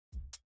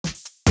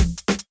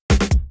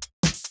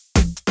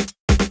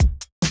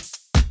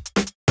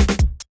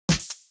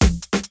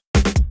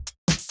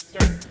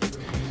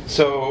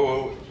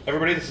So,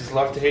 everybody, this is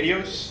Love to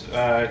HATEOAS.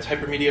 It's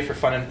Hypermedia for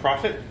fun and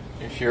profit.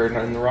 If you're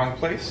in the wrong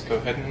place, go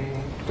ahead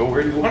and go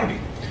where you want to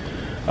be.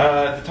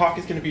 The talk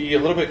is going to be a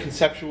little bit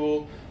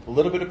conceptual, a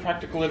little bit of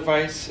practical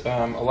advice,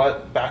 a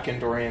lot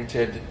back-end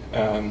oriented,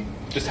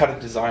 just how to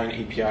design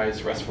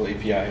APIs, RESTful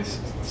APIs,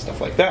 stuff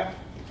like that.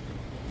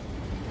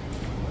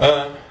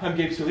 I'm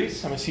Gabe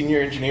Solis. I'm a senior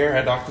engineer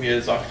at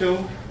HATEOAS Octo.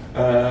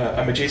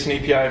 I'm a JSON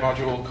API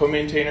module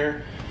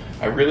co-maintainer.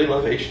 I really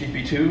love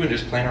HTTP2 and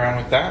just playing around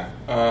with that.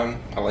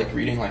 I like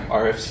reading like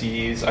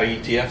RFCs,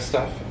 IETF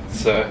stuff.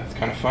 It's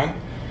kind of fun.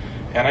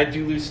 And I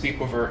do lose sleep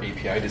over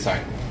API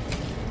design.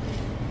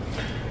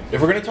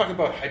 If we're going to talk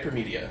about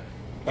Hypermedia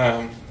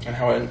and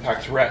how it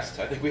impacts REST,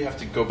 I think we have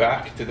to go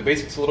back to the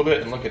basics a little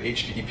bit and look at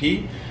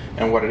HTTP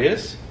and what it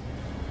is.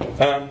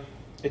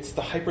 It's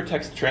the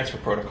Hypertext Transfer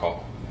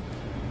Protocol.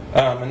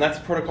 And that's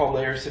a protocol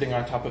layer sitting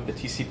on top of the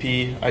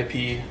TCP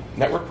IP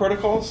network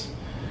protocols.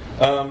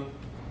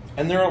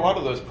 And there are a lot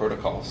of those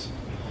protocols.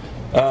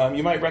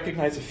 You might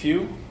recognize a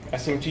few.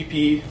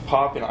 SMTP,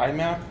 POP, and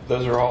IMAP.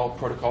 Those are all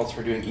protocols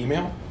for doing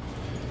email.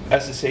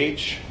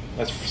 SSH,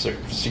 that's for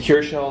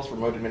secure shells,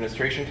 remote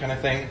administration kind of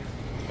thing.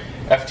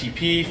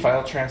 FTP,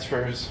 file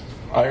transfers.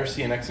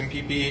 IRC and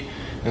XMPP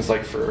is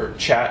like for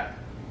chat.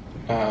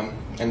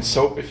 And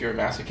SOAP if you're a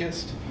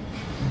masochist.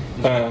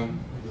 But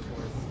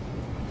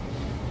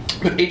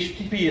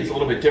HTTP is a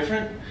little bit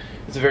different.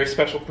 It's a very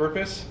special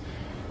purpose.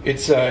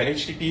 It's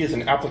HTTP is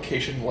an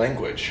application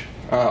language.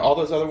 All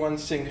those other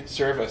ones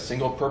serve a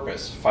single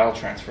purpose, file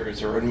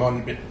transfers or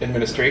remote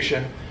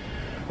administration.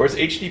 Whereas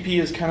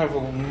HTTP is kind of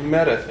a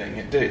meta thing.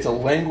 It's a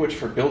language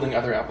for building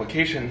other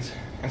applications.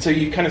 And so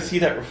you kind of see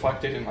that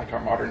reflected in like our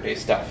modern day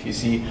stuff. You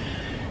see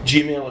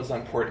Gmail is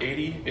on port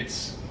 80.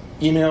 It's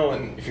email,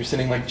 and if you're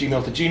sending like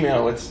Gmail to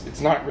Gmail, it's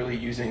not really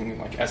using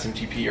like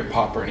SMTP or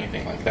POP or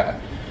anything like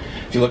that.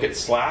 If you look at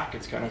Slack,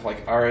 it's kind of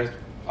like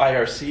IRC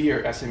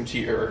or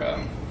SMT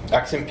or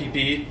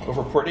XMPP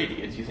over port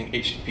 80. It's using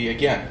HTTP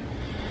again.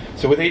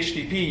 So with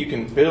HTTP, you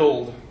can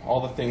build all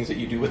the things that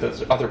you do with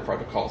those other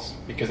protocols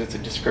because it's a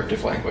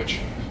descriptive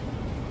language.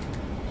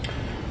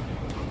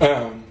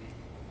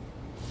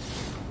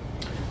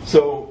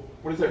 So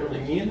what does that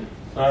really mean?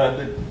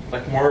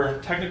 The more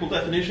technical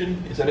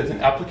definition is that it's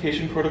an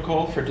application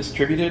protocol for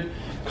distributed,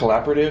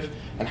 collaborative,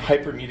 and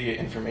hypermedia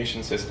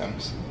information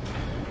systems.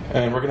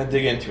 And we're going to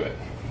dig into it.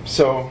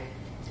 So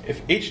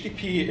if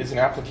HTTP is an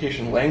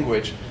application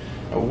language,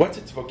 what's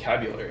its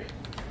vocabulary?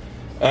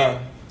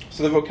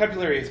 So the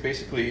vocabulary is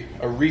basically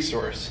a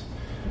resource.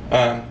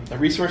 A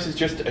resource is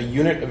just a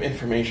unit of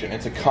information.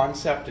 It's a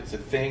concept, it's a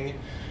thing.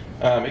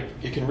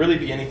 It can really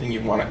be anything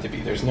you want it to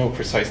be. There's no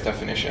precise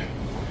definition.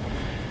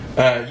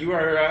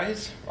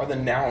 URIs are the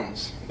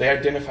nouns. They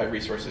identify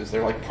resources.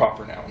 They're like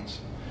proper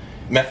nouns.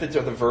 Methods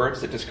are the verbs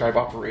that describe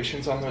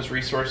operations on those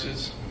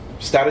resources.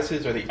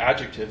 Statuses are the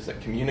adjectives that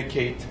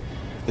communicate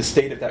the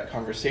state of that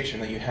conversation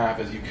that you have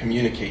as you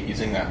communicate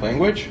using that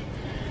language.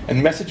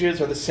 And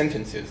messages are the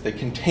sentences. They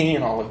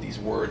contain all of these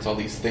words, all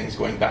these things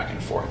going back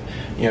and forth.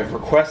 You have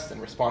requests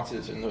and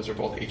responses, and those are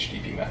both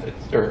HTTP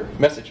methods or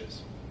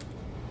messages.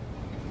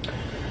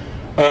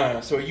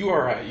 So a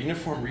URI,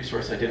 Uniform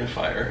Resource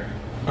Identifier,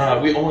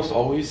 we almost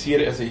always see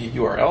it as a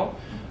URL,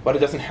 but it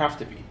doesn't have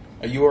to be.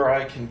 A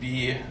URI can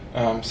be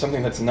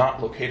something that's not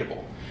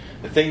locatable.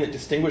 The thing that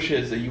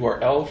distinguishes a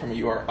URL from a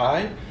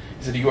URI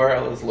is that a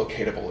URL is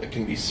locatable. It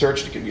can be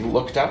searched, it can be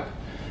looked up.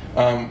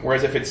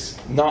 Whereas if it's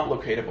not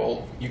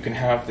locatable, you can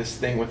have this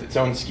thing with its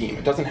own scheme.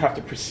 It doesn't have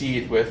to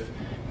proceed with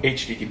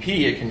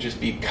HTTP. It can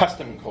just be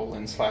custom :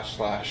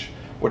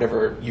 /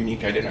 whatever unique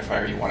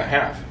identifier you want to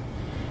have.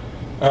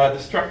 The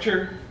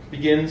structure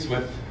begins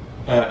with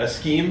a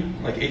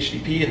scheme like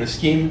HTTP, and the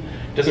scheme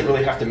doesn't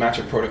really have to match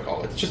a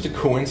protocol. It's just a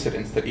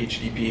coincidence that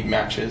HTTP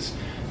matches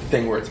the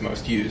thing where it's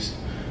most used.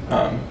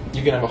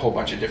 You can have a whole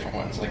bunch of different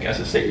ones like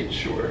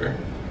SSH or,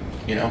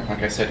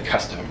 like I said,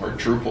 custom or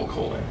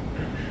Drupal :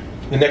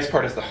 The next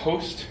part is the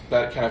host.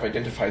 That kind of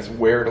identifies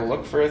where to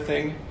look for a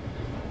thing.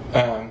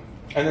 And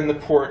then the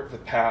port, the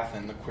path,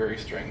 and the query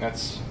string.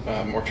 That's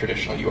more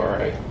traditional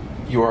URI.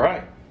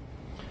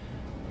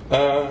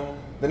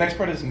 The next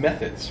part is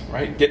methods,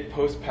 right? Get,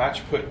 post,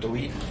 patch, put,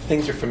 delete.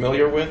 Things you're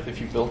familiar with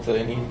if you've built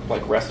any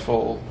like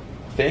RESTful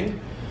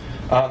thing.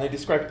 They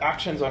describe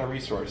actions on a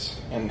resource,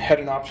 and head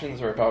and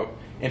options are about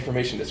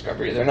information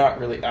discovery. They're not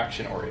really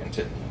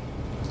action-oriented.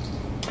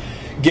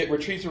 Get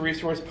retrieves a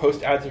resource,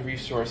 post adds a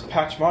resource,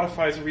 patch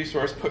modifies a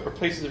resource, put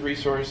replaces a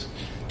resource,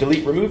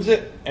 delete removes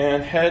it,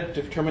 and head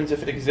determines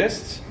if it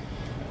exists.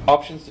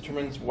 Options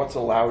determines what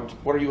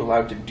are you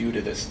allowed to do to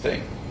this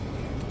thing.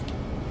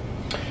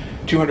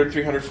 200,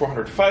 300,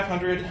 400,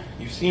 500,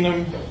 you've seen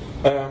them.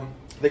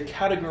 They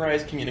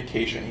categorize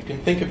communication. You can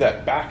think of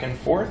that back and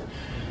forth.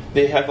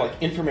 They have like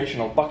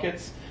informational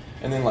buckets,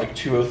 and then like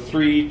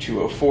 203,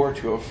 204,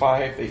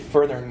 205, they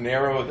further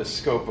narrow the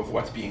scope of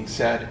what's being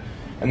said.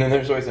 And then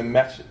there's always a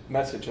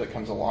message that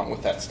comes along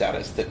with that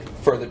status that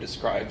further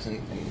describes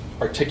and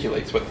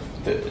articulates what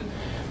the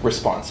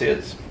response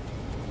is.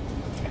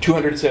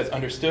 200 says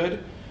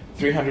understood.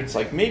 300 is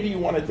like, maybe you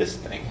wanted this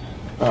thing.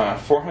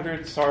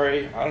 400,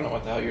 sorry, I don't know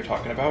what the hell you're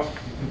talking about.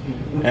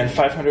 And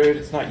 500,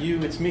 it's not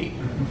you, it's me.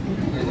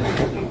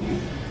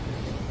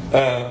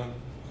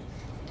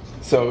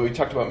 So we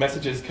talked about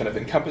messages kind of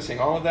encompassing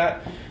all of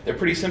that. They're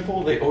pretty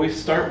simple. They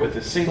always start with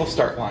a single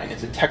start line.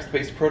 It's a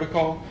text-based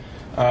protocol.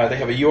 They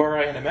have a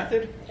URI and a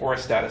method, or a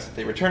status that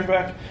they return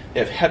back. They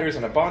have headers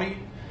and a body.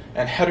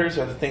 And headers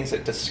are the things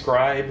that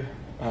describe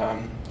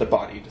the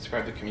body,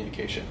 describe the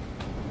communication.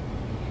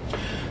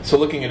 So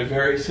looking at a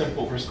very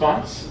simple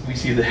response, we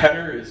see the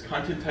header is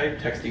content type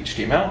text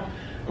HTML.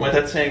 And what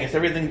that's saying is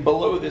everything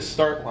below this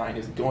start line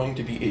is going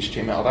to be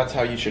HTML. That's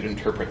how you should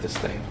interpret this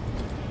thing.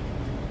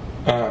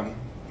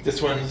 This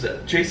one's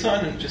JSON,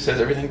 and it just says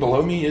everything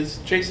below me is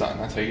JSON.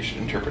 That's how you should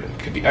interpret it. It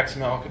could be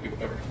XML, it could be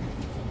whatever.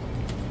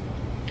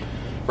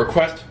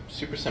 Request,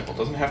 super simple.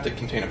 Doesn't have to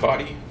contain a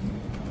body.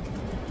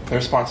 The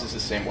response is the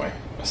same way.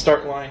 A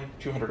start line,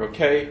 200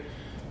 OK,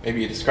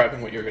 maybe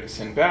describing what you're going to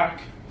send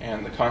back,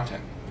 and the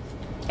content.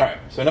 All right,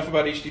 so enough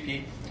about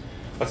HTTP.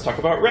 Let's talk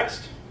about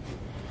REST.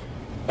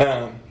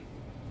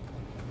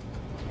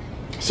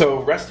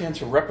 So REST stands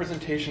for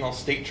Representational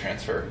State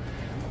Transfer.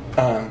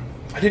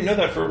 I didn't know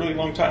that for a really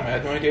long time. I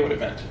had no idea what it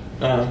meant.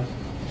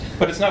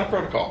 But it's not a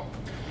protocol.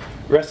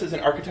 REST is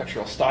an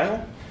architectural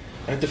style,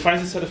 and it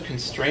defines a set of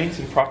constraints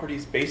and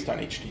properties based on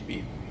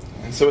HTTP.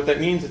 And so what that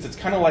means is it's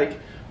kind of like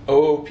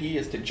OOP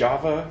is to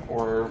Java,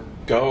 or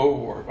Go,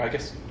 or I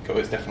guess Go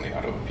is definitely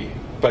not OOP,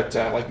 but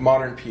like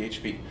modern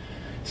PHP.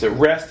 So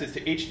REST is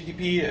to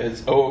HTTP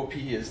as OOP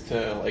is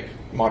to like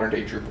modern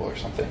day Drupal or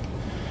something.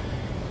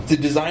 It's a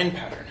design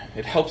pattern.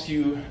 It helps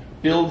you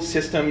build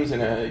systems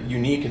in a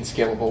unique and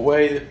scalable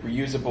way,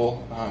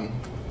 reusable.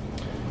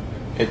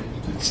 It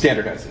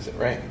standardizes it,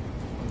 right?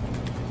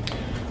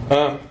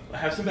 I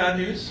have some bad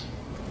news.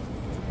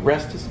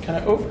 REST is kind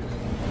of over.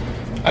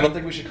 I don't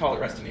think we should call it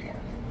REST anymore.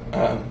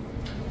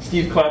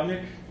 Steve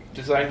Klabnik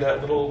designed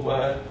that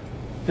little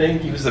thing.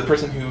 He was the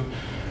person who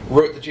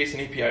wrote the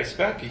JSON API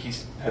spec. He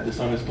had this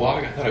on his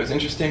blog. I thought it was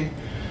interesting.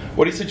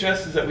 What he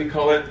suggests is that we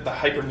call it the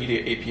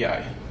Hypermedia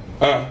API.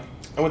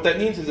 And what that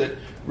means is it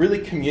really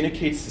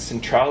communicates the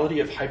centrality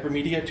of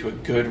Hypermedia to a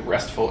good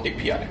RESTful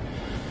API.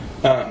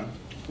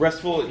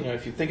 RESTful,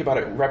 if you think about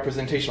it,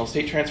 representational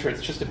state transfer,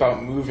 it's just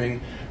about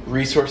moving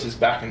resources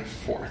back and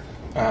forth.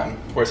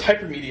 Whereas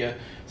Hypermedia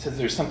says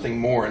there's something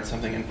more and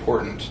something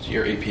important to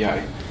your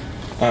API.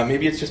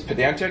 Maybe it's just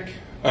pedantic,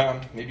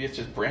 maybe it's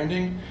just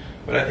branding,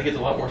 but I think it's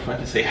a lot more fun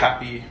to say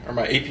happy, or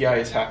my API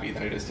is happy,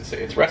 than it is to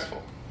say it's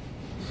RESTful.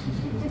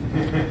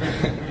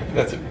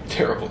 That's a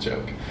terrible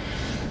joke.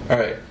 All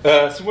right,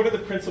 so what are the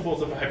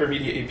principles of a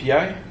Hypermedia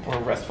API, or a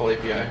RESTful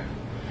API?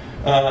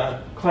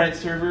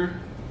 Client-server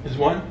is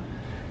one.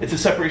 It's a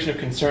separation of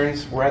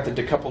concerns. We're at the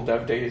Decoupled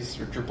dev days,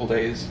 or Drupal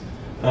days.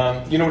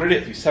 You know what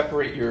it is. You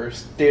separate your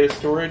data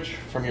storage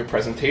from your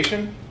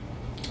presentation.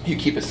 You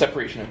keep a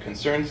separation of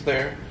concerns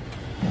there.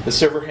 The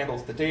server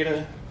handles the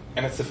data,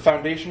 and it's the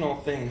foundational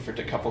thing for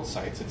decoupled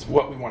sites. It's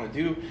what we want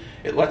to do.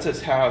 It lets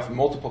us have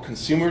multiple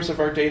consumers of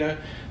our data.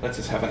 It lets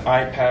us have an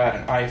iPad,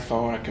 an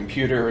iPhone, a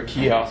computer, a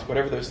kiosk,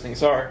 whatever those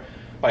things are.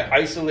 By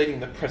isolating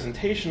the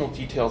presentational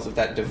details of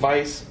that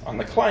device on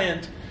the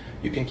client,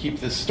 you can keep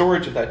the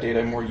storage of that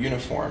data more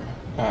uniform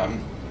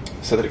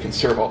so that it can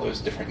serve all those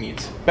different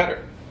needs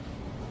better.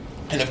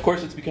 And of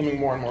course, it's becoming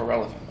more and more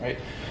relevant, right?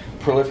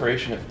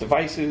 Proliferation of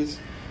devices.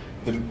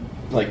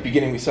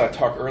 We saw a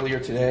talk earlier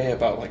today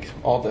about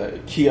all the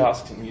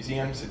kiosks and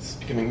museums. It's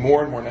becoming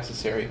more and more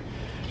necessary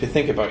to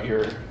think about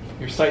your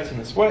sites in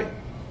this way.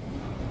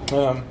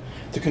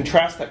 To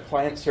contrast that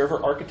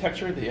client-server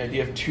architecture, the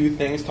idea of two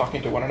things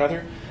talking to one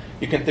another,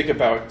 you can think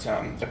about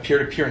a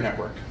peer-to-peer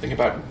network. Think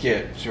about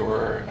Git,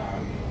 or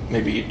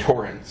maybe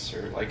torrents,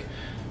 or like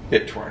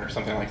BitTorrent or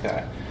something like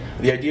that.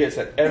 The idea is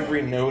that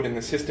every node in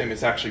the system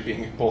is actually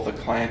being both a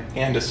client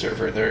and a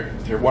server.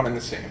 They're one and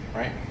the same,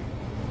 right?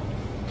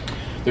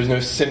 There's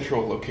no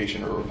central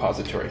location or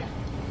repository.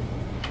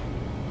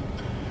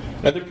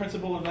 Another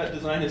principle of that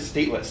design is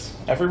stateless.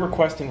 Every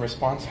request and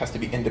response has to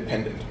be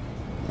independent.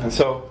 And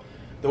so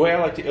the way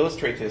I like to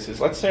illustrate this is,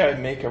 let's say I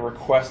make a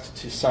request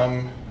to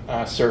some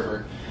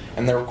server,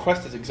 and the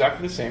request is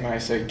exactly the same, and I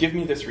say, give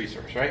me this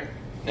resource, right?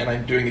 And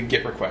I'm doing a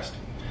GET request.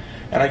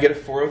 And I get a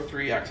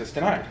 403 access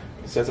denied.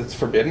 It says it's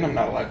forbidden, I'm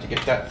not allowed to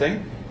get that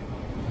thing.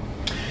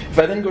 If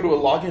I then go to a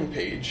login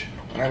page,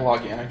 and I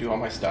log in, I do all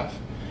my stuff,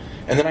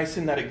 and then I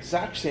send that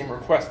exact same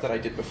request that I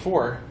did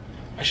before,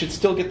 I should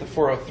still get the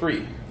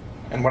 403.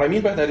 And what I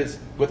mean by that is,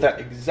 with that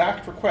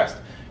exact request,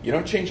 you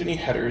don't change any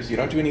headers, you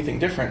don't do anything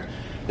different.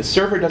 The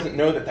server doesn't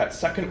know that that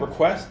second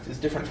request is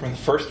different from the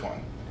first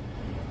one.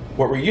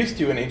 What we're used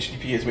to in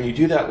HTTP is when you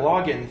do that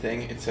login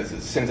thing, it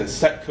sends a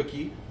set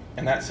cookie,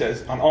 and that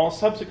says, on all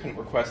subsequent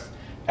requests,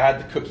 add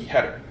the cookie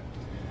header.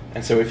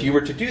 And so if you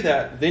were to do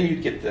that, then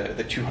you'd get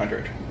the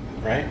 200,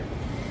 right?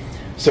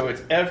 So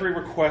it's every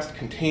request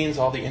contains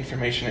all the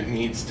information it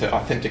needs to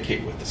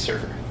authenticate with the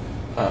server.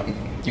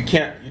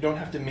 You don't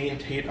have to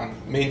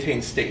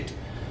maintain state.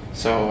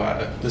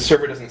 So the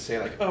server doesn't say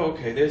oh,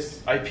 okay,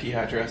 this IP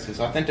address is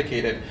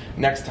authenticated.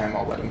 Next time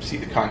I'll let them see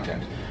the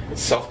content.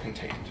 It's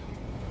self-contained.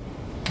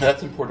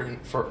 That's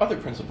important for other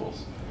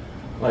principles,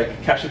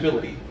 like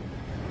cacheability.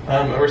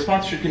 A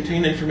response should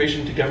contain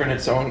information to govern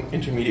its own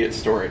intermediate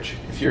storage.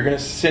 If you're going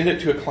to send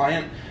it to a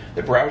client,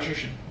 the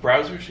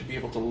browser should be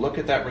able to look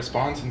at that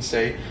response and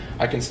say,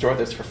 I can store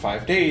this for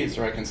 5 days,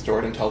 or I can store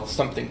it until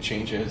something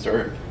changes,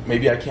 or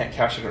maybe I can't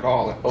cache it at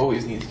all. It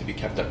always needs to be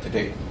kept up to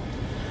date.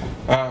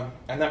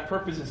 And that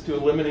purpose is to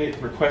eliminate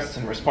requests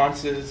and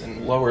responses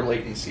and lower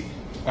latency,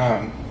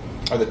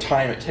 or the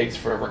time it takes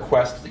for a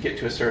request to get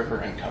to a server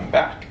and come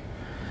back.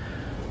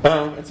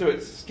 And so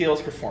it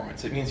scales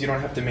performance. It means you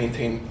don't have to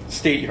maintain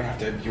state. You don't have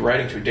to be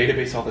writing to a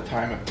database all the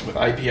time with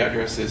IP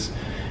addresses.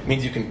 It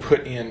means you can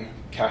put in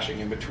caching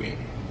in between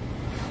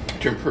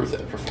to improve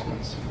that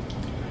performance.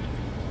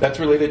 That's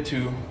related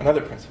to another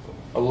principle,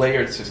 a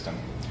layered system.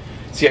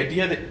 It's the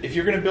idea that if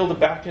you're going to build a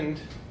backend,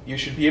 you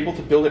should be able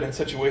to build it in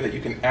such a way that you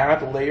can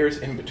add layers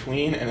in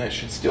between and it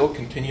should still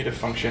continue to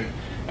function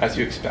as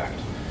you expect.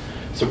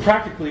 So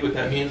practically what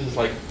that means is,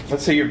 like,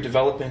 let's say you're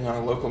developing on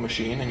a local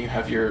machine and you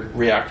have your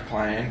React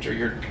client or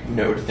your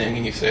Node thing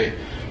and you say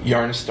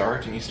yarn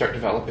start and you start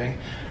developing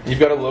and you've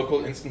got a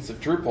local instance of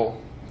Drupal.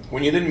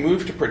 When you then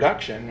move to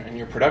production and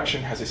your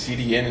production has a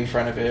CDN in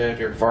front of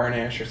it or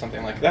Varnish or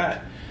something like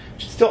that,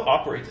 it should still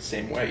operate the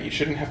same way. You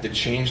shouldn't have to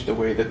change the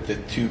way that the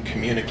two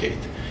communicate.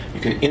 You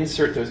can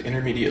insert those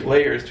intermediate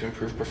layers to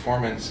improve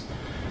performance,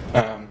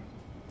 and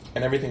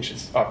everything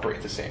should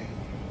operate the same.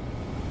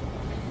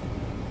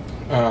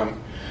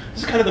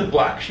 This is kind of the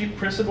black sheep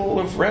principle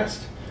of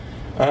REST.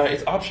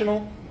 It's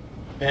optional,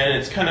 and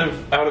it's kind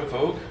of out of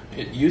vogue.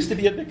 It used to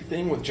be a big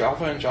thing with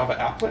Java and Java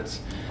applets.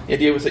 The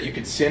idea was that you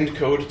could send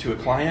code to a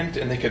client,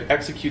 and they could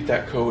execute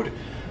that code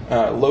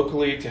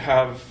locally to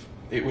have,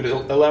 it would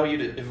allow you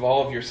to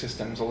evolve your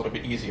systems a little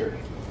bit easier.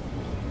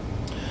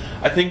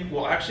 I think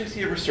we'll actually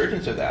see a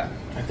resurgence of that.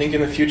 I think in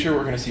the future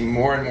we're going to see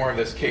more and more of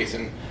this case.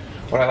 And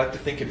what I like to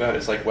think about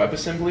is like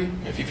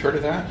WebAssembly, if you've heard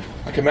of that.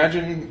 Like,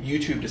 imagine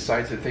YouTube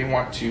decides that they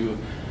want to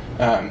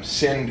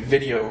send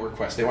video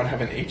requests. They want to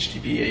have an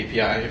HTTP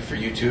API for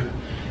YouTube,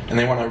 and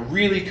they want to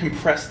really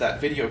compress that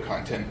video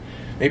content.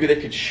 Maybe they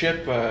could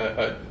ship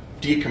a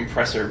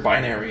decompressor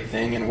binary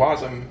thing in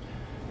WASM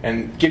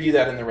and give you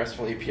that in the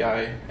RESTful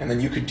API, and then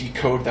you could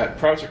decode that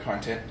browser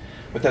content.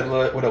 What that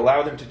would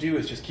allow them to do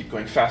is just keep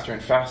going faster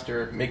and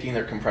faster, making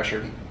their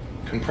compression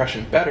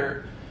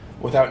better,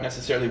 without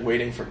necessarily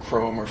waiting for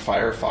Chrome or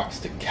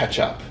Firefox to catch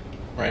up,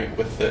 right,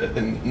 with the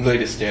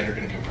latest standard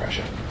in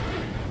compression.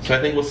 So I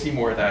think we'll see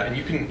more of that. And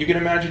you can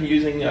imagine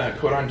using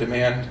code on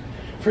demand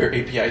for your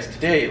APIs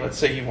today. Let's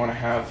say you want to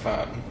have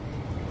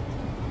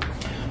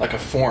like a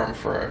form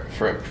for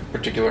a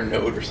particular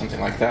node or something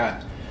like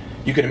that.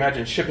 You can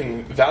imagine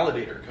shipping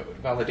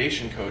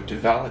validation code to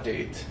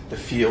validate the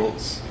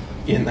fields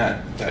in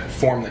that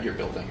form that you're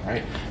building,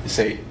 right? You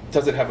say,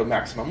 does it have a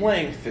maximum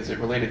length? Is it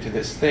related to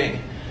this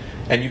thing?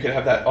 And you could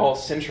have that all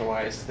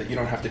centralized, that you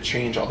don't have to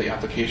change all the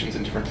applications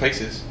in different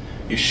places.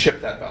 You ship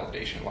that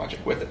validation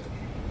logic with it.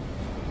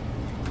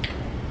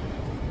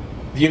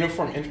 The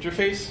uniform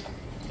interface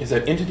is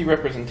that entity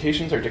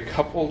representations are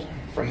decoupled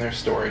from their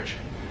storage.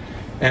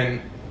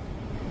 And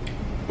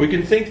we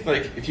can think,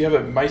 like, if you have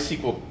a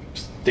MySQL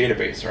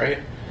database, right?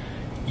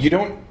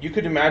 You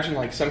could imagine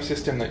like some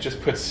system that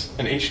just puts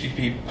an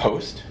HTTP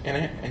post in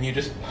it, and you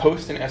just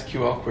post an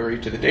SQL query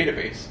to the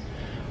database.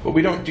 But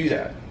we don't do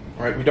that,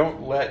 right? We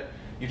don't let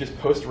you just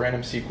post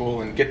random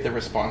SQL and get the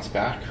response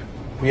back.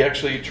 We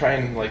actually try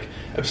and like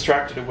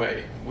abstract it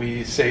away.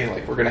 We say,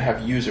 like, we're going to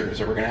have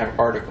users, or we're going to have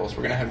articles,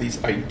 we're going to have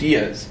these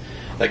ideas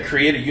that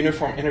create a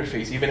uniform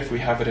interface, even if we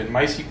have it in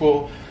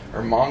MySQL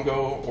or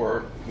Mongo,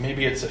 or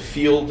maybe it's a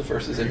field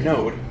versus a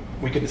node.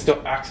 We can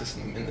still access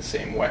them in the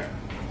same way.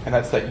 And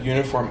that's that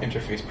uniform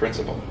interface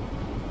principle.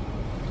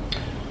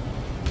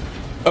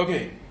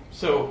 Okay,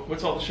 so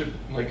what's all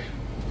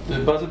the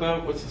buzz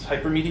about? What's this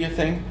hypermedia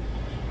thing?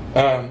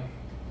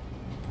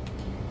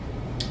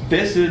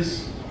 This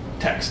is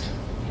text,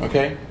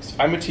 okay? So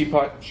I'm a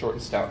teapot, short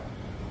and stout.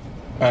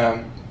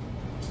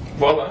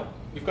 Voila,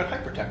 we've got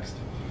hypertext.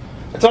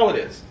 That's all it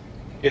is.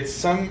 It's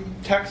some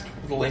text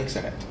with links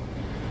in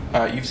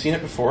it. You've seen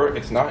it before,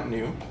 it's not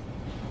new.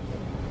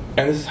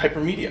 And this is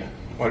hypermedia.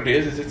 What it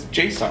is it's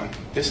JSON.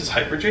 This is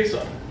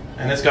hyper-JSON,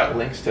 and it's got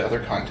links to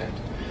other content.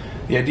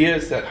 The idea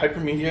is that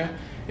hypermedia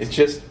is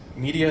just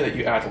media that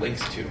you add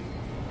links to.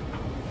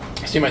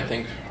 So you might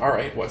think, all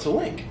right, what's a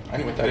link? I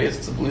know what that is.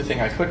 It's the blue thing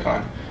I click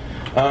on.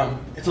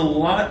 It's a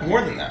lot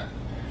more than that.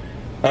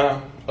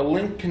 A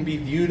link can be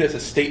viewed as a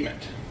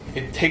statement.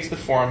 It takes the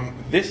form,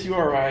 this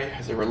URI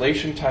has a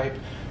relation type,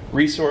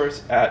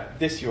 resource at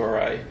this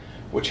URI,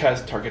 which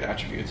has target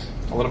attributes.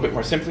 A little bit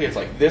more simply, it's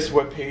like this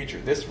web page or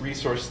this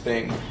resource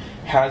thing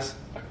has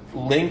a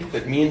link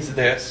that means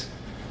this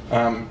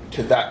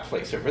to that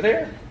place over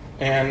there.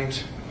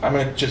 And I'm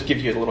going to just give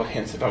you a little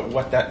hints about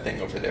what that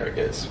thing over there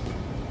is.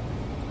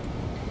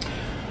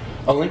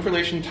 A link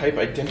relation type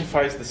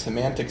identifies the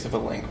semantics of a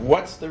link.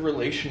 What's the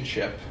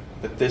relationship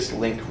that this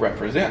link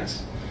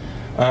represents?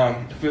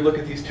 If we look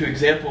at these two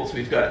examples,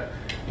 we've got,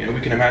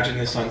 we can imagine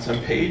this on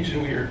some page,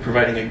 and we are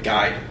providing a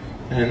guide.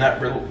 And in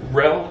that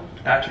rel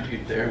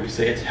attribute there, we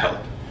say it's help.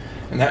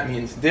 And that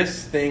means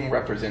this thing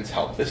represents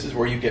help. This is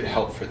where you get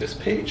help for this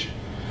page.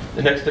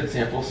 The next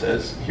example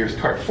says, here's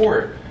cart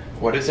forward.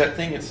 What is that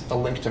thing? It's a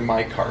link to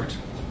my cart.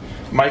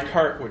 My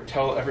cart would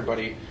tell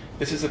everybody,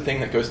 this is the thing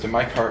that goes to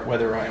my cart,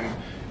 whether I'm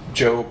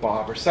Joe,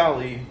 Bob, or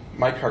Sally.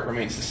 My cart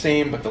remains the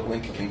same, but the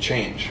link can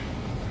change.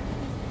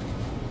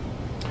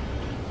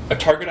 A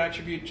target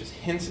attribute just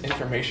hints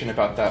information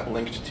about that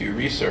linked to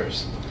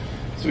resource.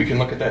 So we can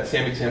look at that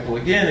same example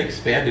again,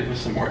 expanded with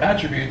some more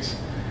attributes.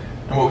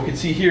 And what we can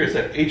see here is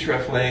that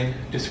hreflang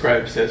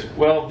describes says,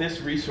 well,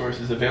 this resource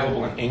is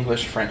available in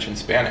English, French, and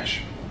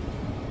Spanish.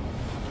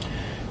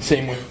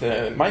 Same with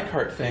the my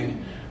cart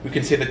thing. We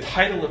can say the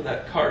title of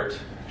that cart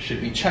should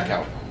be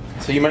checkout.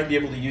 So you might be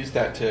able to use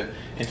that to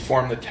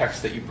inform the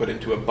text that you put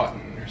into a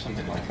button or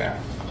something like that.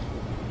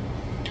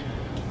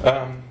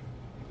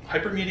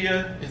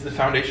 Hypermedia is the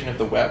foundation of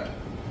the web.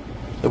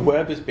 The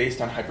web is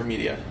based on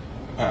hypermedia.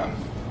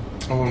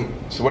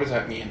 So what does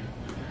that mean?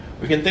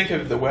 We can think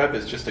of the web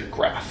as just a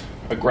graph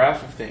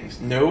of things,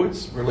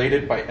 nodes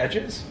related by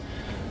edges.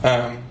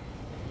 And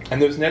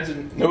those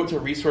nodes are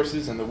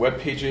resources, and the web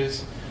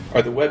pages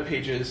are the web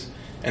pages,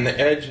 and the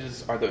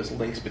edges are those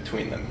links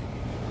between them.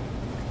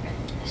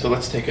 So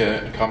let's take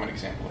a common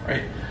example,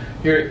 right?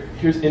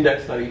 Here's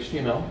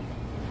index.html,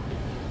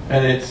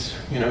 and it's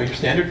your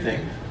standard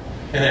thing,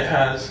 and it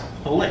has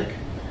a link.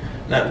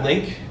 And that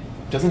link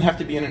doesn't have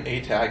to be in an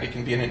A tag, it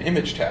can be in an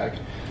image tag,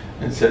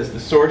 and it says the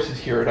source is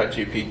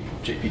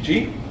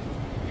hero.jpg.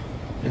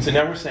 And so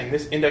now we're saying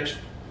this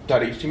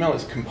index.html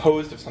is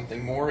composed of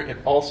something more. It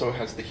also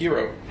has the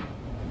hero.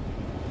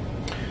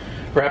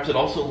 Perhaps it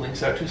also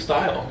links out to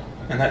style,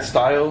 and that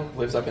style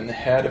lives up in the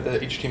head of the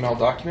HTML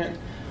document.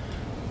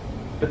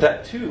 But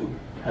that too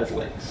has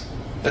links.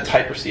 That's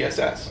Hyper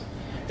CSS.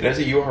 It has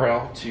a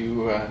URL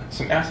to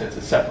some assets.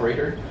 A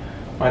separator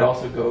might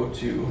also go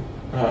to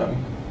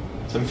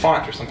some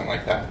font or something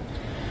like that.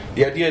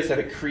 The idea is that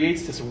it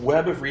creates this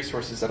web of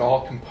resources that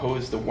all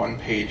compose the one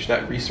page,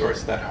 that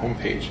resource, that home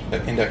page,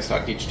 that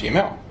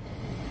index.html.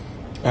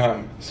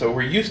 So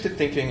we're used to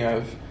thinking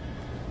of,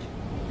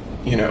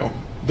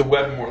 the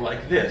web more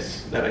like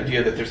this, that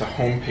idea that there's a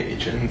home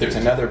page and there's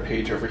another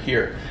page over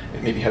here.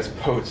 It maybe has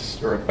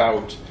posts or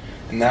about,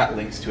 and that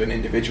links to an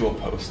individual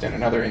post and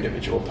another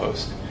individual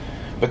post.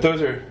 But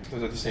those are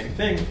the same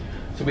thing.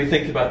 So we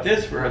think about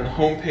this, we're on the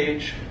home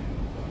page,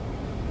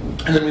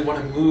 and then we want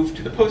to move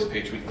to the post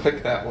page. We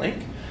click that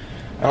link,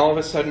 and all of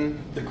a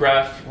sudden the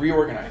graph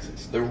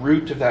reorganizes. The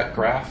root of that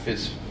graph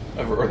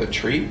or the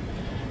tree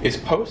is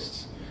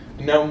posts.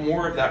 And now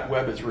more of that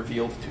web is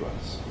revealed to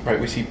us. Right?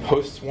 We see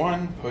posts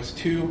 1, post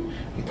 2,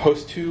 and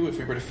post 2, if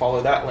we were to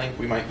follow that link,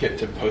 we might get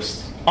to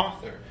post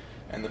author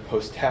and the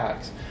post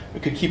tags. We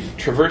could keep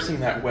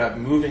traversing that web,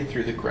 moving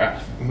through the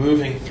graph,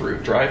 moving through,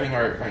 driving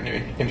our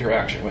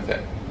interaction with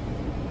it.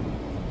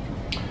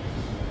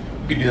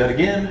 We could do that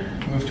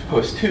again, move to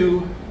post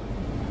 2.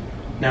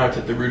 Now it's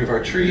at the root of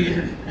our tree,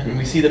 and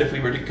we see that if we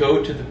were to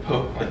go to the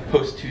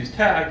post 2's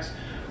tags,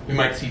 we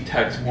might see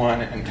tags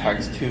 1 and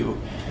tags 2.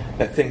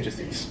 That thing just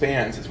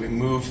expands as we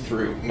move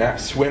through,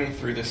 swim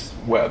through this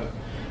web,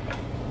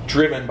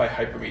 driven by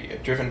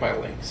hypermedia, driven by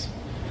links.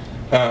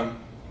 And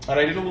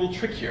I did a little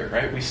trick here,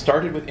 right? We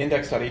started with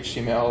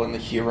index.html and the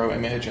hero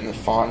image and the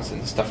fonts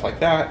and stuff like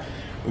that.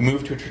 We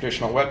moved to a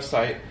traditional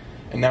website,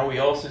 and now we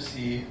also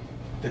see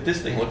that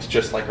this thing looks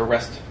just like a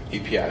REST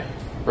API,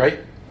 right?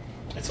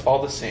 It's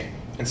all the same.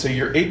 And so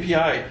your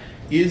API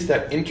is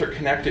that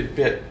interconnected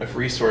bit of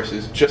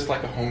resources, just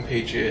like a home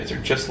page is, or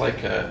just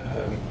like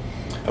a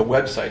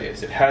website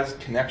is. It has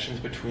connections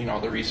between all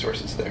the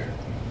resources there.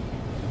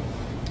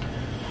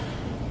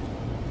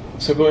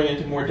 So going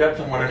into more depth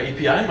on what an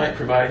API might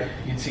provide,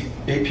 you'd see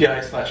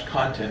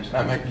API/content.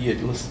 That might be a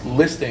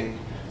listing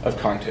of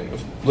content,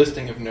 a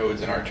listing of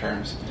nodes in our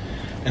terms.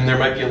 And there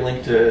might be a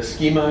link to a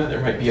schema, there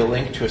might be a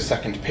link to a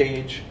second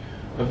page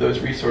of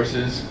those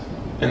resources,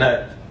 and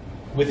that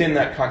within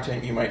that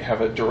content you might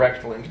have a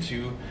direct link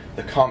to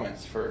the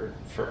comments for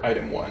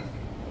item 1.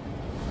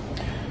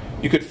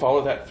 You could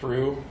follow that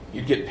through,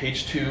 you'd get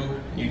page 2,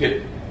 you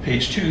get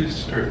page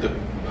 2's, or the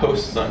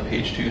posts on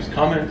page 2's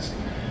comments,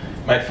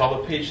 might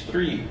follow page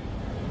 3,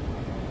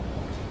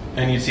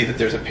 and you'd see that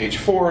there's a page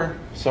 4,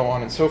 so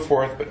on and so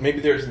forth, but maybe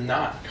there's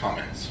not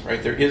comments,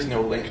 right? There is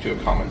no link to a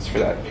comments for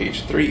that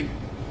page 3.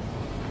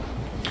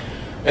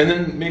 And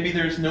then maybe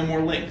there's no more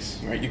links,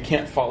 right? You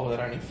can't follow that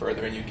any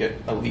further, and you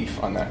get a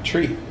leaf on that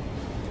tree.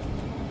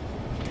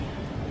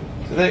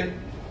 So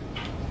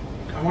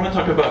I want to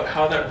talk about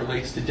how that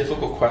relates to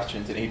difficult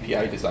questions in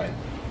API design.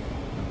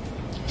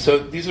 So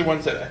these are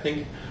ones that I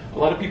think a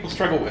lot of people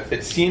struggle with.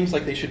 It seems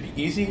like they should be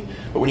easy,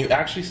 but when you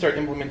actually start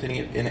implementing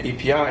it in an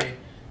API,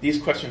 these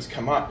questions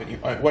come up, and you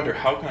wonder,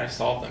 how can I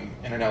solve them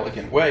in an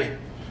elegant way?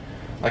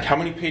 Like, how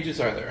many pages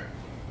are there?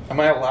 Am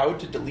I allowed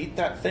to delete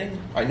that thing?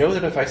 I know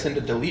that if I send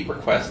a delete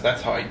request,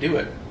 that's how I do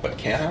it, but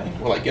can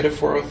I? Will I get a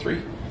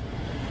 403?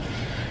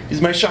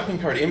 Is my shopping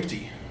cart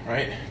empty?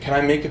 Right? Can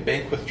I make a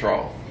bank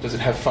withdrawal? Does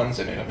it have funds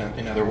in it,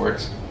 in other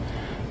words?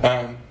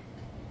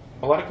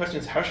 a lot of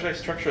questions, how should I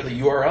structure the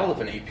URL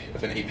of an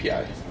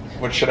API?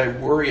 What should I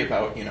worry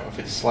about, if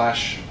it's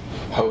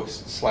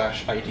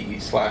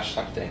 /host/ID/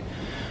 something?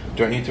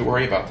 Do I need to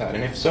worry about that?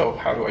 And if so,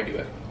 how do I do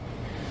it?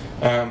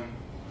 How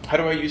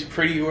do I use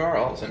pretty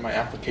URLs in my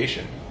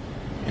application?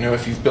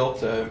 If you've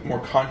built a more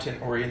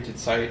content-oriented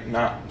site,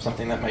 not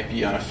something that might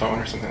be on a phone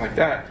or something like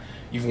that,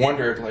 you've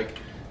wondered, like,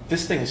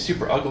 this thing is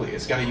super ugly.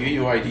 It's got a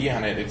UUID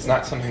on it. It's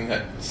not something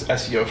that's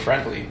SEO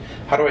friendly.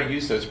 How do I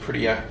use those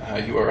pretty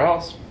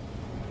URLs?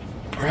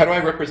 Or how do I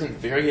represent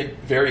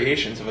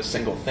variations of a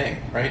single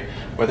thing, right?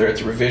 Whether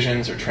it's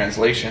revisions or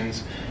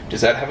translations,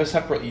 does that have a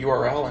separate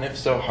URL? And if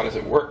so, how does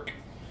it work?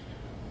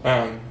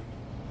 How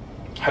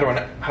do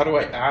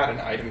I add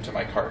an item to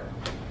my cart?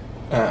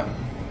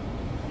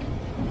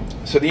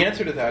 So the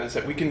answer to that is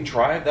that we can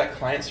drive that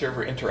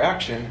client-server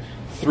interaction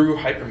through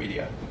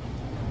Hypermedia.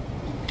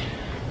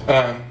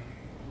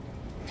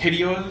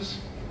 HATEOAS,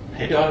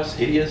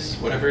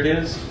 whatever it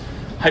is,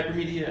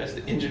 Hypermedia is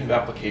the engine of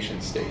application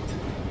state.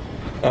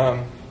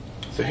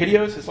 So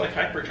HATEOAS is like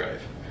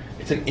hyperdrive.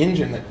 It's an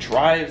engine that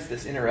drives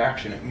this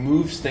interaction. It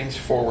moves things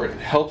forward. It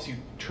helps you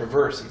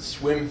traverse and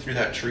swim through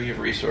that tree of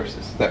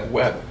resources, that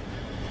web.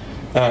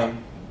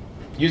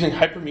 Using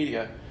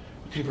Hypermedia,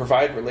 we can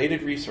provide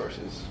related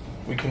resources.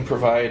 We can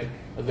provide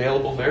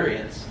available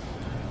variants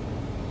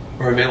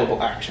or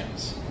available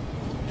actions.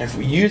 And if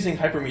we're using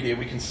Hypermedia,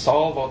 we can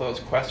solve all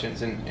those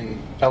questions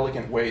in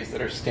elegant ways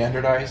that are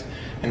standardized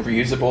and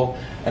reusable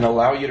and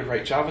allow you to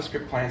write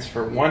JavaScript clients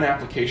for one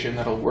application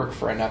that'll work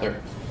for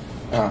another.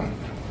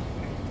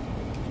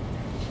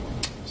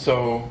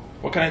 So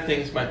what kind of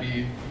things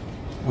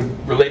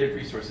would related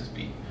resources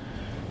be?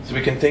 So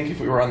we can think if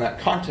we were on that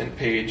content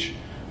page,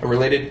 a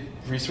related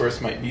resource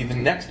might be the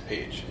next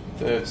page,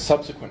 the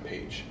subsequent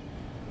page.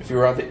 If we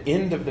were at the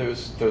end of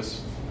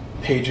those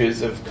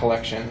pages of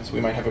collections, we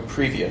might have a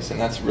previous, and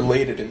that's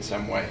related in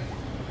some way.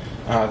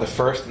 The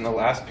first and the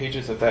last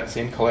pages of that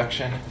same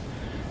collection,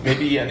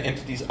 maybe an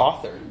entity's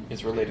author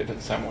is related in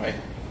some way.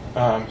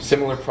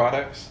 Similar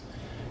products,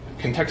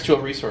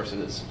 contextual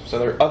resources. So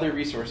there are other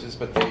resources,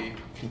 but they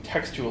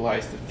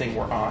contextualize the thing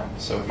we're on.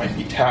 So it might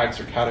be tags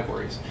or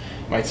categories.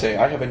 You might say,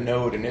 I have a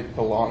node and it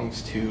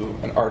belongs to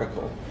an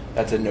article.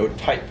 That's a node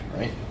type,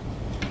 right?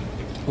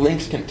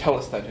 Links can tell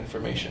us that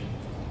information.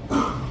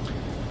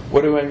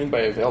 What do I mean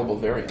by available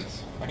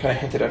variants? I kind of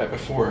hinted at it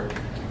before.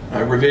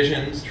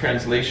 Revisions,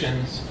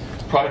 translations,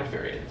 product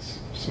variants,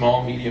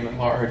 small, medium, and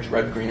large,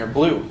 red, green, or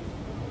blue.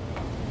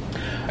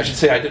 I should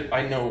say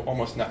I know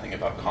almost nothing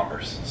about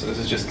commerce, so this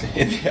is just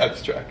in the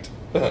abstract.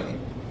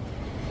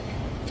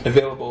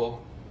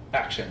 Available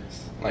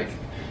actions, like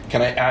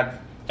can I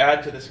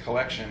add to this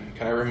collection?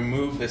 Can I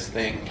remove this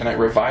thing? Can I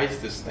revise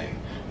this thing?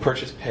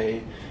 Purchase,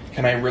 pay.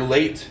 Can I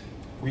relate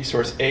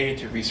resource A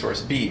to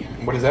resource B?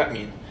 And what does that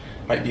mean?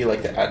 Might be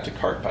like the add to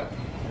cart button,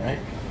 right?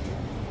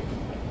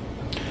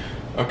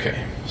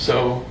 Okay,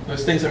 so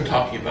those things I'm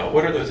talking about,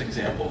 what are those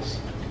examples?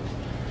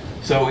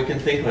 So we can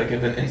think like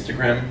of an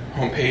Instagram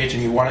homepage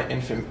and you want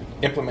to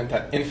implement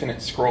that infinite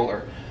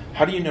scroller.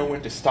 How do you know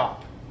when to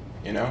stop?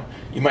 You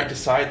might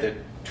decide that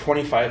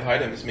 25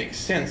 items make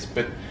sense,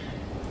 but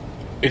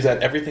is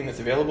that everything that's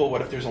available?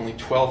 What if there's only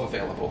 12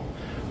 available?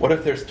 What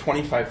if there's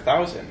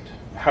 25,000?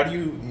 How do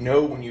you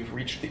know when you've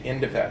reached the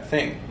end of that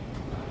thing?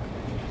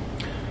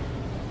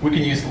 We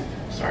can use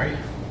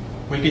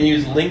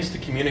links to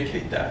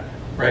communicate that,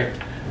 right?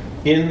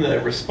 In the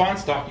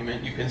response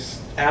document, you can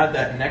add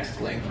that next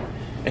link,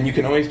 and you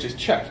can always just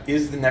check,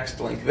 is the next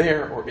link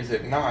there or is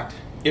it not?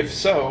 If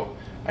so,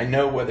 I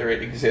know whether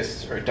it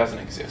exists or it doesn't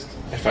exist,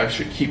 if I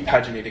should keep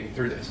paginating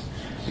through this.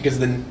 Because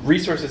the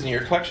resources in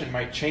your collection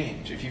might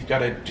change. If you've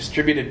got a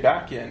distributed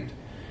backend,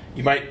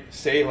 you might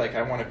say, like,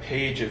 I want a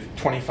page of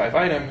 25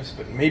 items,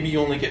 but maybe you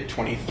only get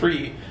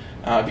 23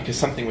 because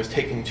something was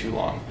taking too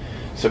long.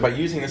 So by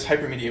using this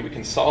Hypermedia, we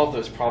can solve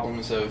those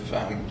problems of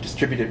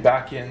distributed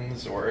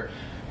backends or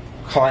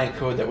client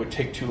code that would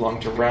take too long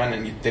to run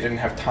and they didn't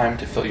have time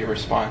to fill your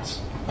response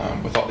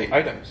with all the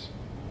items.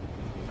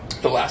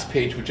 The last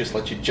page would just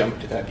let you jump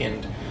to that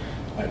end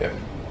item.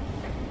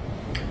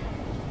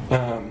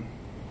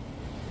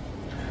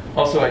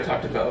 Also, I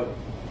talked about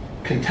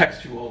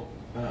contextual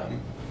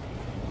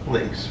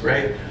links,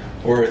 right?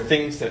 Or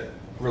things that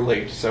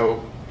relate.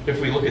 So if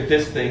we look at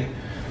this thing,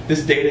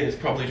 this data is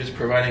probably just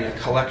providing a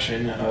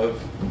collection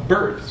of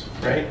birds,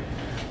 right?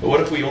 But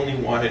what if we only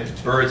wanted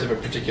birds of a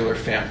particular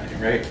family,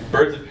 right?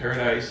 Birds of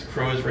paradise,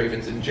 crows,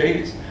 ravens, and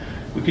jays.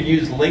 We could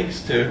use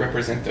links to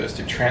represent those,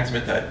 to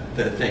transmit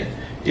that thing.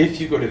 If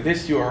you go to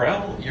this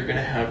URL, you're going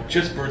to have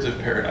just birds of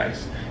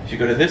paradise. If you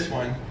go to this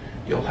one,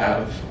 you'll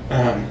have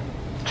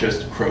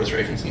just crows,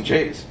 ravens, and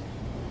jays.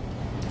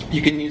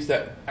 You can use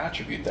that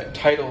attribute, that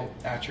title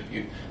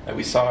attribute that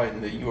we saw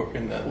in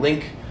the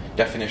link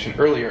definition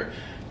earlier,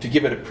 to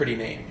give it a pretty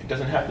name. It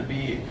doesn't have to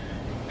be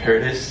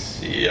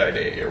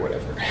Paradisidae or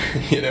whatever.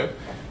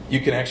 You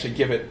can actually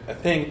give it a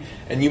thing,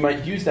 and you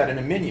might use that in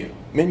a menu.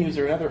 Menus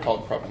are another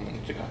hard problem in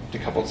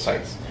decoupled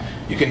sites.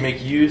 You can make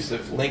use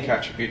of link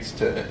attributes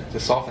to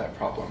solve that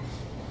problem.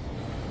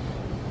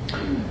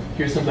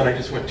 here's something I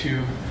just went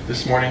to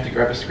this morning to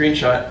grab a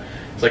screenshot.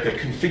 It's like a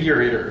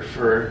configurator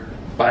for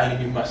buying a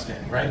new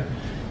Mustang, right?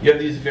 You have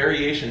these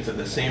variations of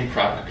the same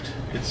product.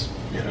 It's,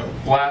 you know,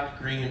 black,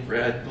 green,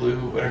 red, blue,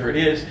 whatever it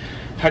is.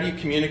 How do you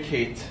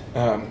communicate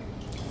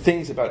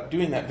things about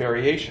doing that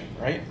variation,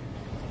 right?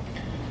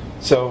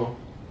 So,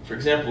 for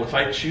example, if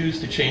I choose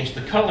to change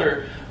the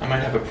color, I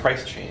might have a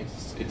price change.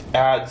 It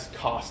adds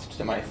cost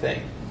to my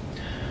thing.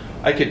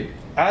 I could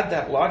add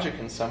that logic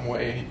in some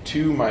way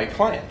to my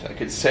client. I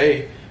could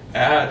say,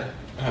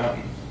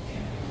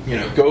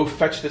 go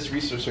fetch this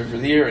resource over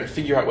there and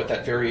figure out what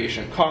that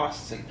variation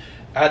costs and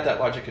add that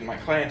logic in my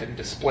client and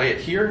display it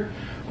here.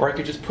 Or I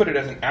could just put it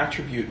as an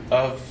attribute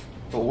of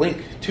the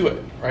link to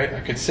it, right?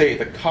 I could say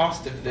the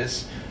cost of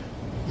this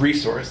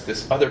resource,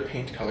 this other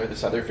paint color,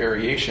 this other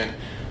variation,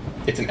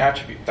 it's an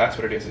attribute. That's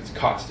what it is. It's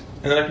cost.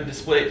 And then I can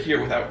display it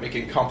here without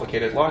making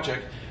complicated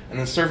logic, and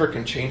the server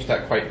can change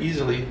that quite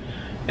easily.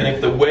 And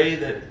if the way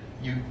that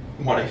you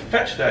want to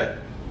fetch that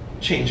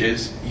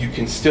changes, you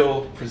can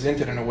still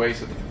present it in a way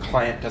so that the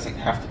client doesn't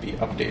have to be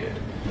updated.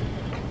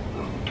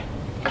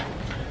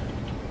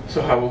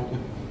 So how would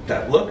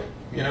that look?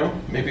 You know,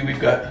 maybe we've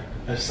got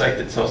a site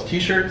that sells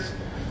t-shirts.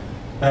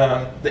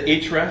 The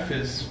href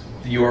is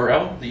the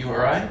URL, the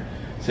URI.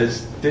 It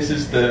says this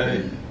is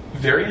the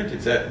variant.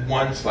 It's at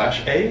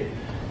 1/A.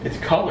 Its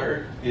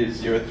color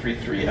is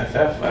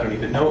 033FF. I don't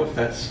even know if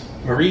that's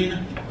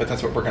marine, but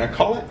that's what we're going to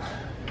call it.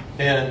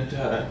 And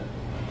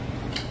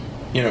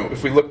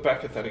if we look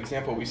back at that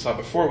example we saw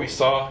before, we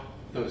saw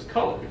those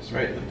colors,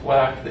 right? The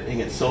black, the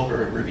ingot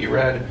silver, ruby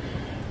red.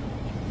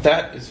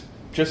 That is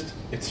just,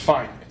 it's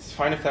fine. It's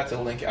fine if that's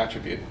a link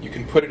attribute. You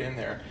can put it in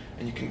there,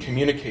 and you can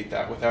communicate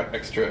that without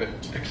extra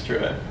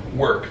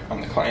work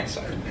on the client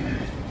side.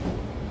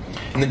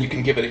 And then you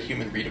can give it a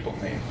human readable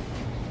name.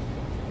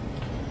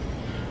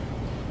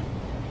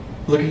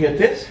 Looking at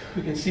this,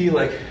 we can see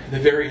like the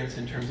variance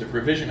in terms of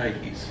revision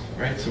IDs,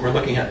 right? So we're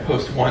looking at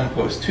post 1,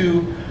 post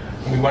 2,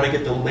 and we want to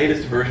get the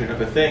latest version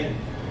of a thing.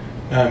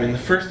 In the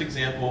first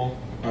example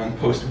on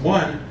post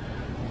 1,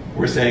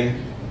 we're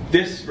saying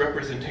this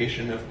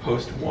representation of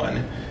post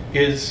 1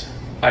 is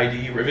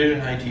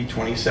revision ID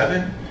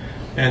 27,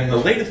 and the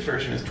latest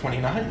version is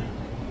 29.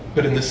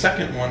 But in the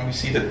second one, we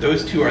see that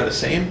those two are the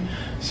same,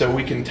 so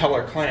we can tell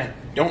our client,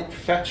 don't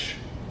fetch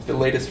the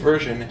latest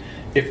version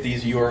if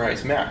these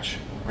URIs match,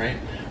 right?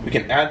 We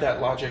can add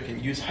that logic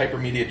and use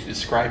Hypermedia to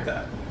describe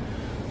that.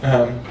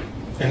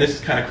 And this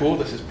is kind of cool.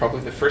 This is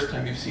probably the first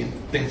time you've seen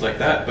things like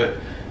that, but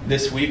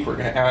this week we're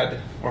going to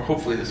add, or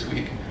hopefully this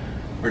week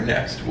or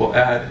next, we'll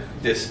add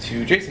this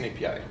to JSON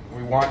API.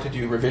 We want to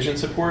do revision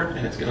support,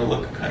 and it's going to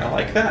look kind of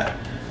like that.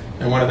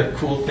 And one of the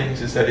cool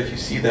things is that if you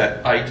see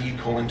that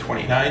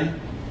ID:29,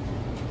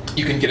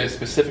 you can get a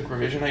specific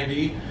revision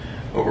ID.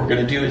 What we're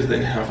going to do is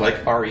then have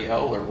like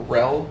REL or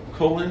rel :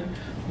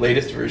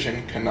 latest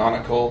version,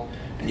 canonical,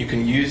 and you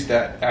can use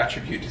that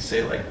attribute to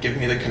say like, give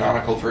me the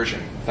canonical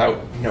version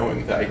without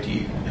knowing the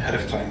ID ahead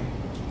of time.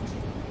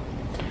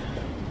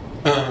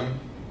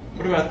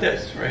 What about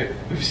this, right?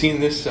 We've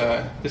seen this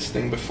this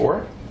thing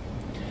before.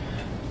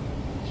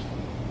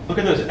 Look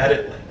at those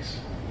edit links,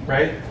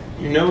 right?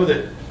 You know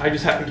that I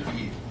just happen to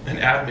be an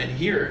admin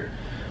here,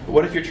 but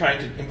what if you're trying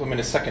to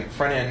implement a second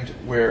front end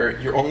where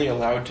you're only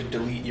allowed to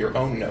delete your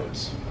own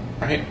nodes,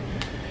 right?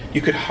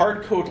 You could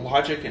hard code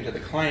logic into the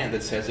client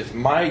that says if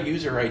my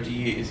user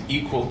ID is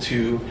equal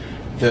to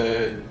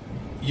the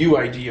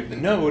UID of the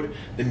node,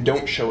 then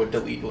don't show a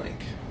delete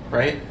link,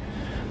 right?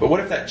 But what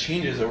if that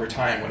changes over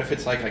time? What if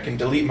it's like I can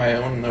delete my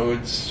own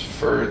nodes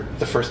for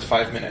the first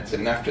 5 minutes,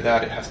 and after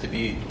that it has to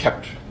be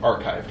kept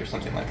archived or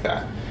something like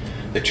that?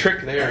 The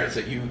trick there is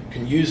that you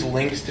can use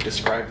links to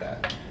describe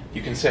that.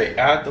 You can say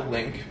add the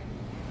link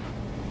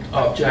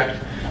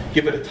object,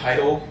 give it a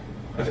title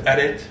of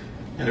edit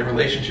and a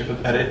relationship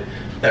of edit.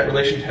 That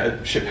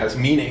relationship has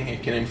meaning.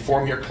 It can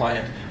inform your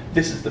client,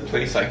 this is the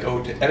place I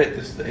go to edit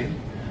this thing.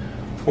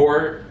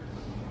 Or,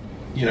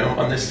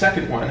 on this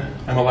second one,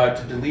 I'm allowed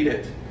to delete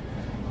it.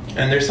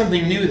 And there's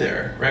something new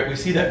there, right? We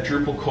see that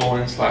Drupal :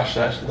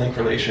 / link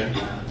relation.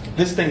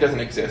 This thing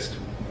doesn't exist.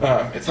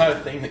 It's not a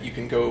thing that you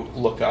can go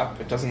look up.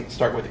 It doesn't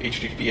start with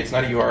HTTP. It's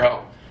not a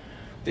URL.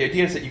 The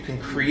idea is that you can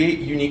create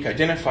unique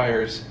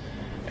identifiers,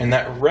 and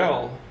that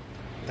rel,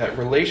 that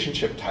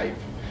relationship type,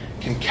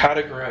 can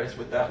categorize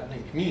what that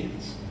link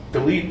means.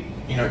 Delete,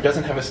 it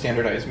doesn't have a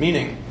standardized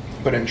meaning,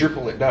 but in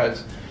Drupal it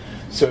does.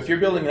 So if you're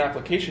building an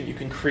application, you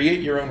can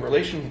create your own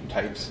relation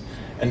types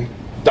and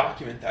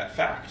document that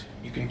fact.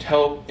 You can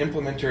tell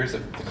implementers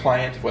of the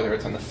client, whether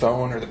it's on the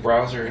phone or the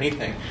browser or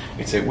anything, you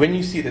can say, when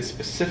you see this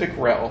specific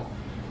rel,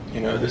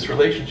 this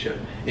relationship,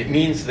 it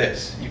means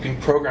this. You can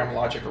program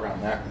logic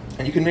around that,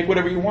 and you can make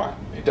whatever you want.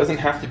 It doesn't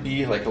have to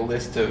be like a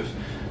list of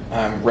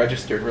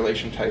registered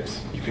relation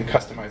types. You can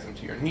customize them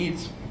to your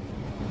needs.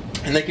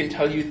 And they can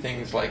tell you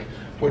things like,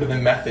 what are the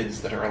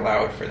methods that are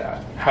allowed for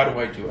that? How do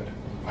I do it?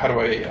 How do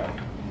I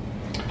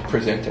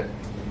present it?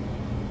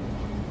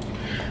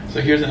 So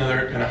here's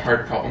another kind of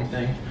hard problem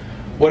thing.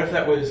 What if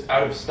that was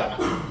out of stock,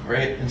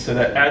 right? And so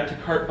that add to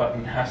cart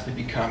button has to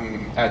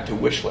become add to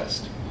wish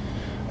list.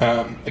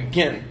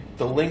 Again,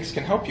 the links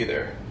can help you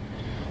there.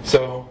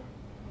 So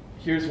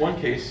here's one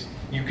case.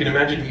 You can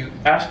imagine you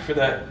ask for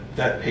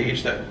that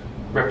page, that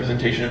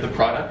representation of the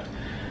product,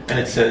 and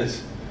it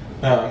says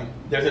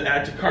there's an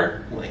add to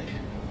cart link.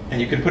 And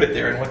you can put it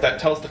there, and what that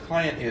tells the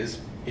client is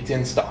it's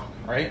in stock,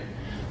 right?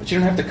 But you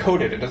don't have to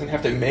code it. It doesn't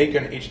have to make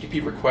an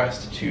HTTP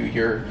request to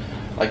your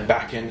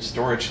backend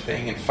storage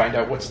thing and find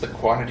out what's the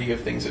quantity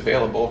of things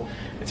available.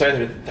 It's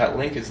either that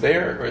link is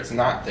there or it's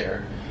not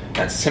there.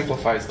 That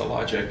simplifies the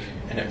logic,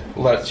 and it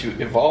lets you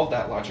evolve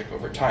that logic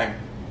over time.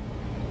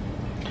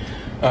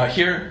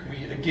 Here,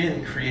 we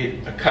again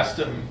create a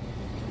custom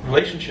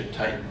relationship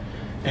type,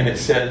 and it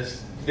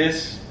says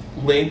this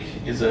link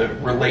is a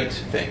relate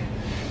thing.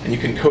 And you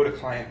can code a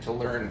client to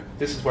learn,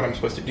 this is what I'm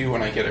supposed to do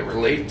when I get a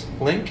relate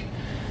link.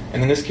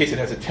 And in this case, it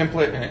has a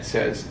template, and it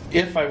says,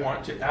 if I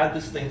want to add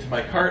this thing to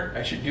my cart,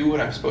 I should do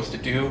what I'm supposed to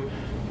do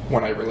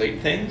when I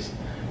relate things.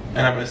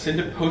 And I'm going to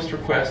send a post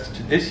request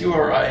to this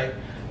URI,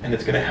 and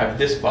it's going to have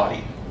this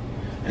body.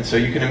 And so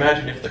you can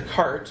imagine if the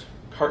cart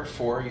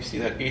 4, you see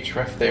that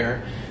href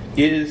there,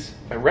 is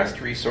a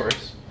REST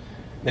resource,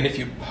 then if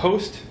you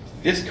post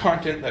this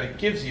content that it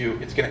gives you,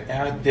 it's going to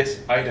add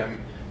this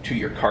item to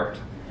your cart.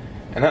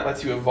 And that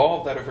lets you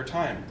evolve that over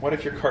time. What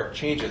if your cart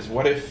changes?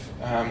 What if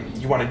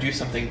you want to do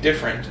something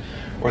different,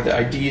 or the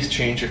IDs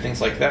change, or things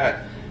like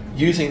that?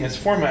 Using this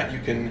format, you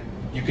can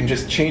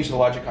just change the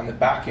logic on the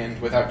back end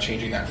without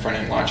changing that front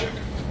end logic.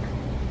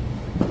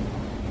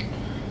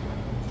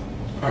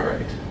 All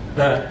right.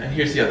 And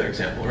here's the other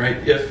example, right?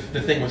 If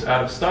the thing was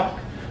out of stock,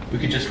 we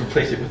could just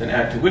replace it with an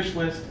add to wish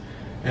list,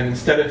 and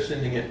instead of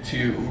sending it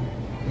to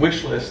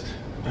wish list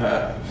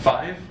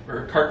 5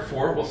 or cart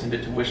 4, we'll send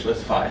it to wish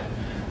list 5.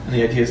 And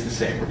the idea is the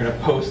same. We're going to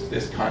post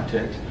this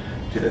content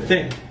to the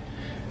thing.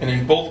 And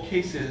in both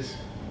cases,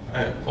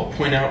 I'll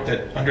point out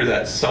that under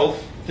that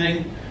self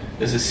thing,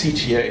 there's a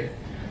CTA.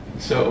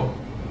 So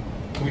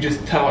we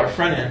just tell our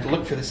front end to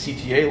look for the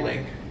CTA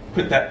link,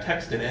 put that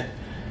text in it,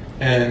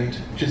 and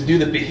just do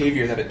the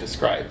behavior that it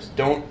describes.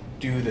 Don't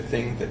do the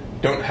thing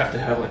that, don't have to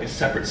have a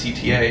separate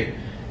CTA.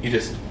 You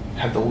just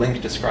have the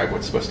link describe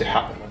what's supposed to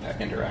happen with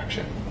that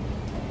interaction.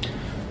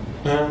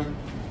 And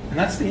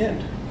that's the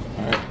end.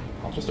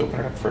 I'll just open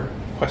it up for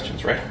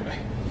questions right away.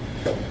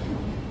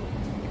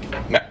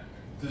 Matt.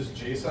 Does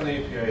JSON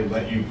API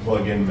let you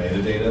plug in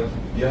metadata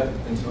yet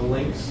into the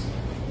links?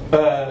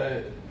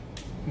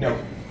 No.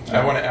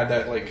 I want to add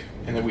that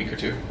in a week or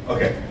two.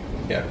 Okay.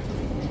 Yeah.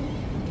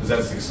 Because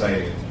that's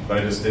exciting, but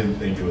I just didn't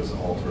think it was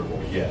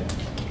alterable yet.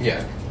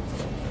 Yeah.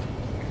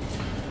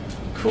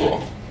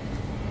 Cool.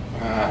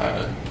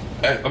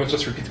 Let me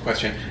just repeat the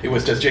question. It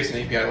was, does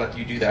JSON API let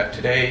you do that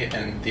today?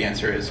 And the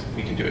answer is,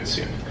 we can do it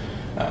soon.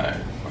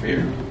 Over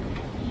here.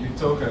 You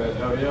talked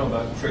earlier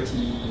about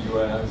pretty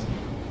URLs.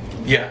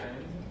 Yeah.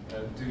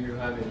 Do you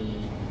have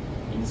any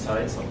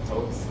insights or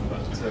thoughts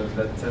about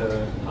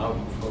that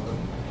problem?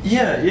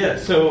 Yeah.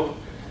 So,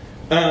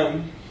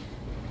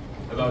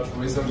 about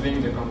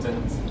resolving the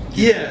content.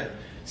 Yeah.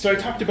 So I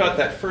talked about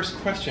that first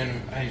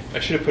question. I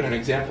should have put an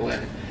example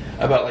in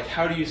about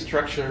how do you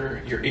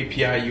structure your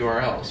API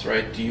URLs,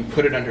 right? Do you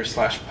put it under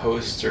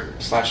 /posts or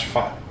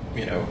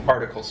 /5,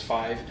 articles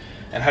 5,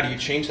 and how do you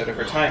change that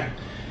over time?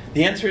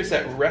 The answer is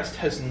that REST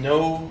has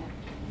no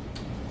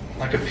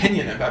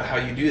opinion about how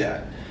you do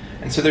that.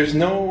 And so there's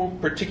no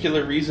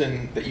particular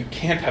reason that you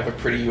can't have a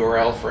pretty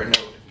URL for a node.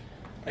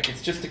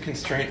 It's just a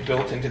constraint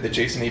built into the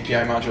JSON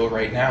API module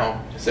right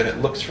now, is that it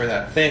looks for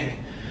that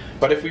thing.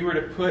 But if we were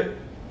to put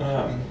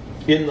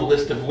in the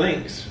list of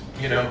links,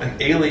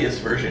 an alias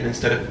version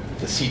instead of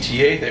the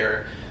CTA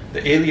there,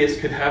 the alias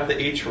could have the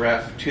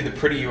href to the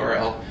pretty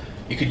URL.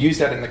 You could use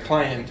that in the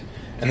client,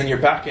 and then your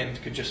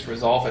backend could just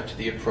resolve it to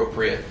the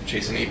appropriate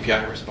JSON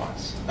API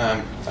response.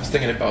 I was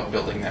thinking about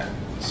building that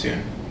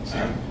soon.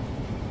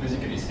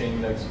 Basically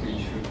saying that we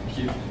should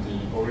keep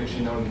the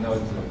original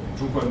node, the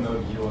Drupal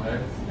node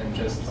URL, and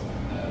just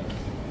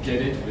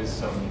get it with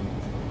some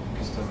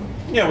custom...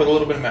 Yeah, with a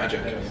little bit of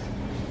magic.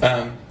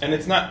 And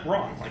it's not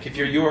wrong. If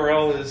your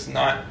URL is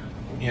not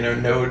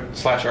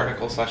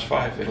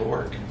node/article/5, it'll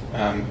work.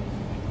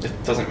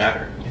 It doesn't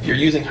matter. If you're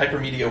using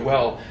Hypermedia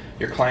well,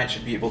 your client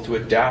should be able to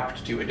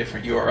adapt to a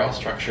different URL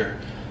structure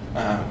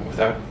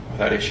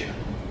without issue.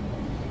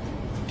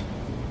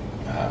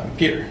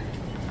 Peter.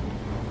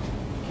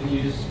 Can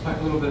you just talk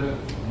a little bit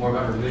more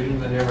about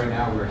revisions? I know right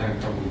now we're having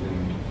trouble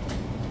even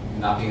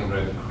not being able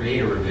to create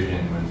a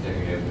revision when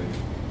sticking it with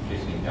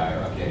JSON API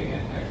or updating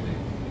it, actually.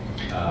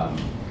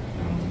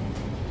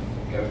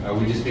 Are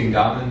we just being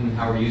dumb in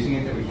how we're using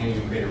it that we can't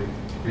even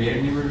create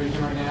a new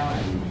revision right now?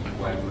 And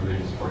what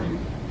revision support are you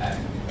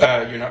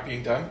adding? You're not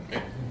being dumb.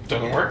 It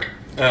doesn't work.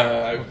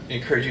 I would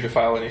encourage you to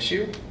file an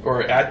issue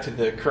or add to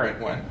the current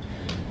one.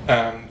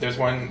 There's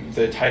one,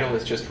 the title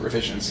is just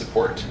revision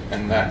support,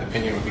 and that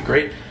opinion would be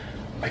great.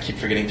 I keep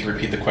forgetting to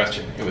repeat the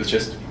question. It was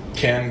just,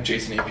 can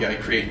JSON API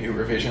create new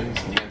revisions?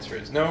 And the answer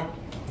is no.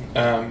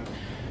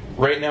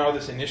 Right now,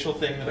 this initial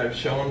thing that I've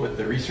shown with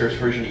the resource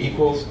version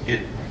equals,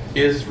 it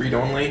is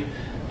read-only.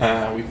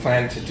 We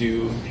plan to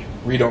do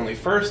read only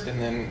first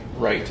and then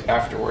write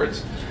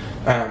afterwards.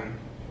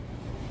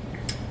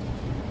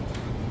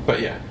 But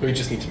yeah, we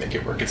just need to make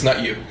it work. It's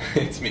not you,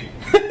 it's me.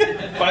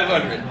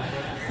 500.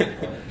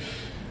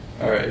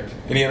 All right.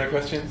 Any other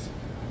questions?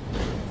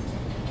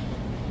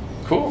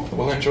 Cool.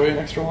 We'll enjoy an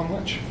extra long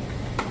lunch.